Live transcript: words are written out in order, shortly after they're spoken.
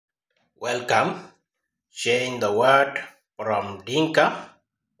Welcome. Change the word from Dinka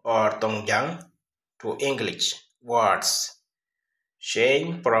or Thoŋjäŋ to English words.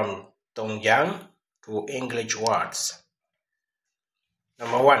 Change from Thoŋjäŋ to English words.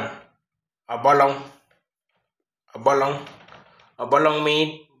 Number 1. Abolong. Abolong. Abolong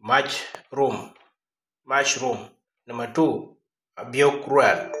means mushroom. Mushroom. Number 2.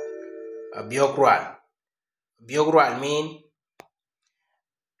 Abiogruel. Abiogruel. Abiogruel means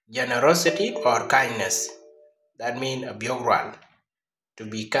generosity or kindness. That means abiogruel. To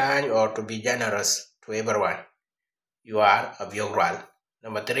be kind or to be generous to everyone. You are abiogruel.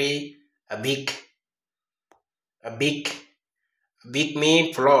 Number 3. Abik. Abik. Abik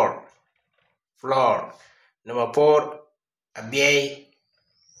means floor. Floor. Number 4. Abiay.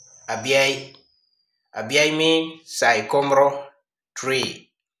 Abiay. Abiay means sycomoro tree.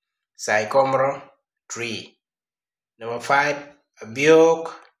 Sycomoro tree. Number 5.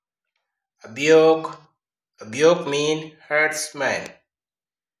 Abiog. Abiog. Abiog means herdsman.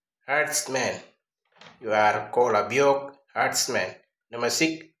 Herdsman. You are called abiog, herdsman. Number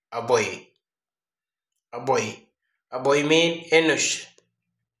 6. Aboy. Aboy. Aboy means enush.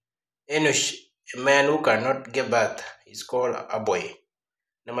 Enush. A man who cannot give birth is called aboy.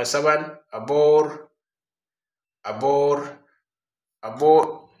 Number 7. Abor. Abor.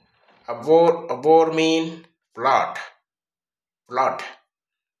 Abor. Abor. Abor means plot. Plot.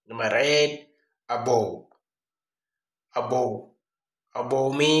 Number 8. Abo. Abo.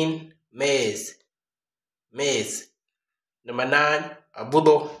 Abo means maize. Maize. Number 9.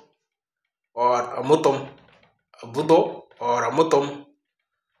 Abudo or amutum. Abudo or amutum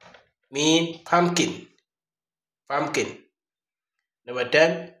means pumpkin. Pumpkin. Number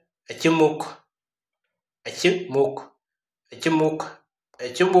 10. Achimuk. Achimuk. Achimuk.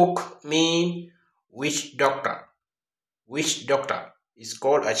 Achimuk means witch doctor. Witch doctor is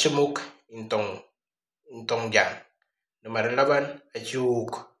called achimuk in Thoŋjäŋ. Number 11.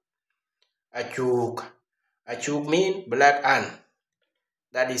 Achuk. Achuk. Achuk means black ant.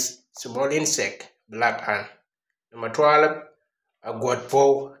 That is small insect, black ant. Number 12.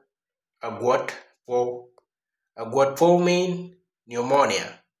 Agwatpo. Agwatpo. Agwatpo means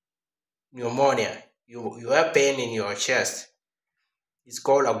pneumonia. Pneumonia. You have pain in your chest. It's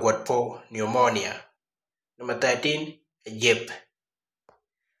called agwatpo, pneumonia. Number 13. Ajip.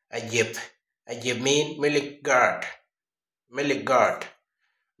 Ajip. Ajip means milk goat. Milk goat.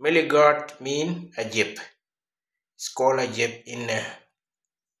 Milk goat means ajip. It's called ajip in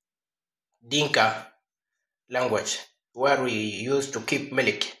Dinka language, where we used to keep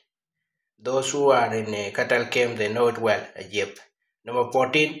milk. Those who are in a cattle camp, they know it well, ajip. Number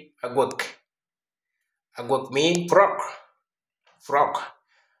 14. Agwak. Agwak means frog. Frog.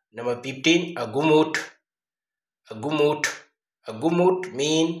 Number 15. Agumut. Agumut. Agumut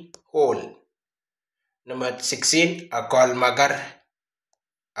means hole. Number 16. Akolmagar.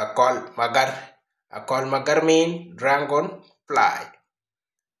 Akolmagar. Akolmagar means dragonfly.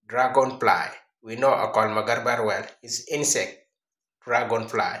 Dragonfly. We know akolmagar very well. It's insect.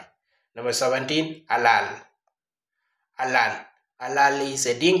 Dragonfly. Number 17. Alal. Alal. Alal is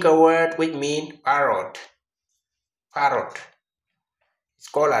a Dinka word which means parrot. Parrot. It's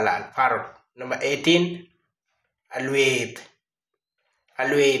called alal. Parrot. Number 18. Alwed.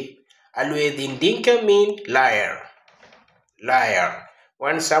 Alwed. Alwed in Dinka means liar. Liar.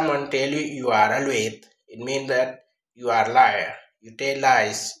 When someone tell you are alwed, it means that you are liar. You tell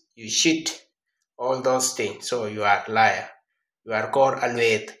lies. You cheat. All those things. So you are liar. You are called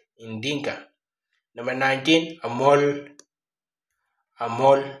alwed in Dinka. Number 19. Amol.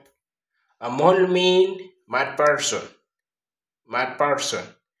 Amol. Amol means mad person. Mad person.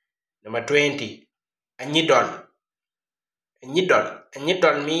 Number 20. Anyidol. Anyidol.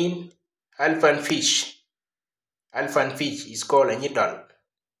 Anyidol means elephant fish. Elephant fish is called anyidol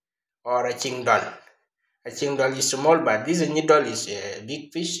or a chingdol. A chingdol is small, but this anyidol is a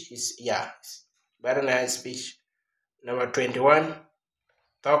big fish. Is very nice fish. Number 21.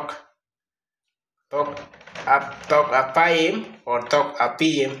 Tok. Tok apayim or tok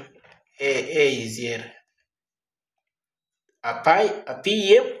apiyim. A is here.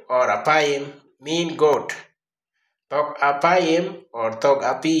 Apiyim or apayim mean goat. Tok apayim or tok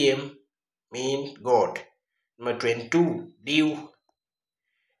apiyim mean goat. Number 22. Diu.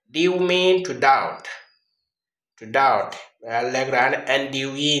 Diu mean to doubt. To doubt. And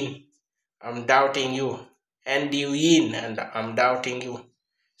you in. I'm doubting you. And you in and I'm doubting you.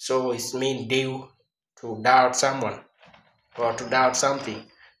 So it means diu, to doubt someone or to doubt something.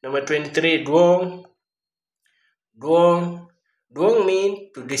 Number 23. Duong. Duong. Duong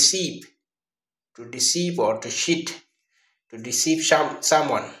means to deceive. To deceive or to cheat. To deceive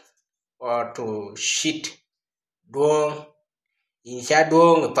someone or to shit. Duong. Insha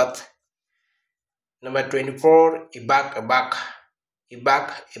duong pat. Number 24, ibak.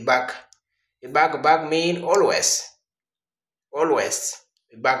 Ibak mean always. Always.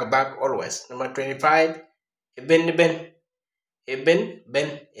 Ibak, always. Number 25, ibin.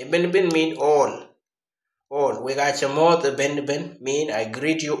 Ibin mean all. All. We got your mouth, ibin mean I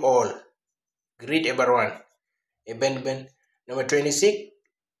greet you all. Greet everyone. Ibin. Number 26,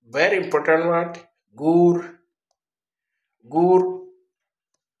 very important word, gur.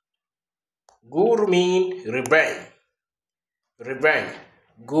 Gur mean revenge.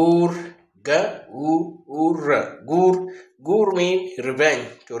 Gur mean revenge,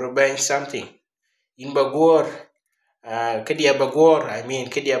 to revenge something. In bagor, kedia bagor,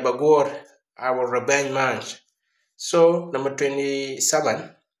 I will revenge man. So number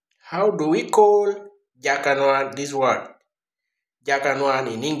 27, how do we call Jakanwan, this word? Jakanwan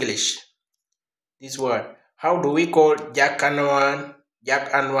in English. This word. How do we call Jakanwan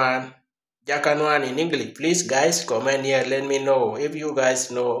in English? Please guys comment here, let me know if you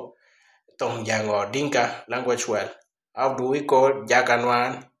guys know Thoŋjäŋ or Dinka language well. How do we call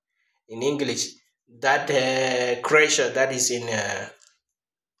Jakanwan in English? That creature that is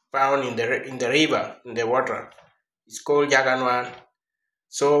found in the river, in the water, it's called Jakanwan.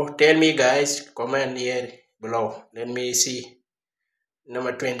 So tell me guys, comment here below, let me see.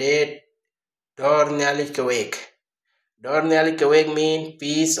 Number 28, Dor Nyalik Kawek. Dor Nyalik Kawek mean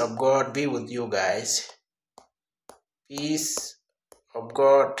peace of God be with you guys. Peace of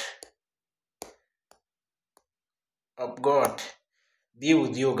God be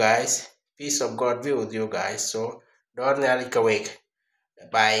with you guys. Peace of God be with you guys. So Dor Nyalik Kawek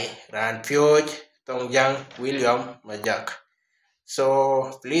by Ran Pyoj, Thoŋjäŋ, William Majak.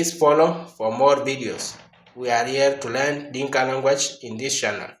 So please follow for more videos. We are here to learn Dinka language in this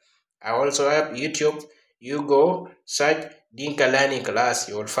channel. I also have YouTube. You go search Dinka learning class.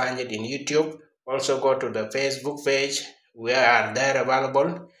 You will find it in YouTube. Also go to the Facebook page. We are there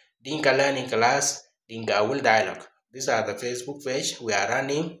available. Dinka learning class, Dinka will dialogue. These are the Facebook page we are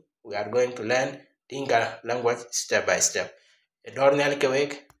running. We are going to learn Dinka language step by step. Dornel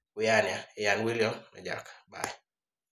Kewek, we are William Majak. Bye.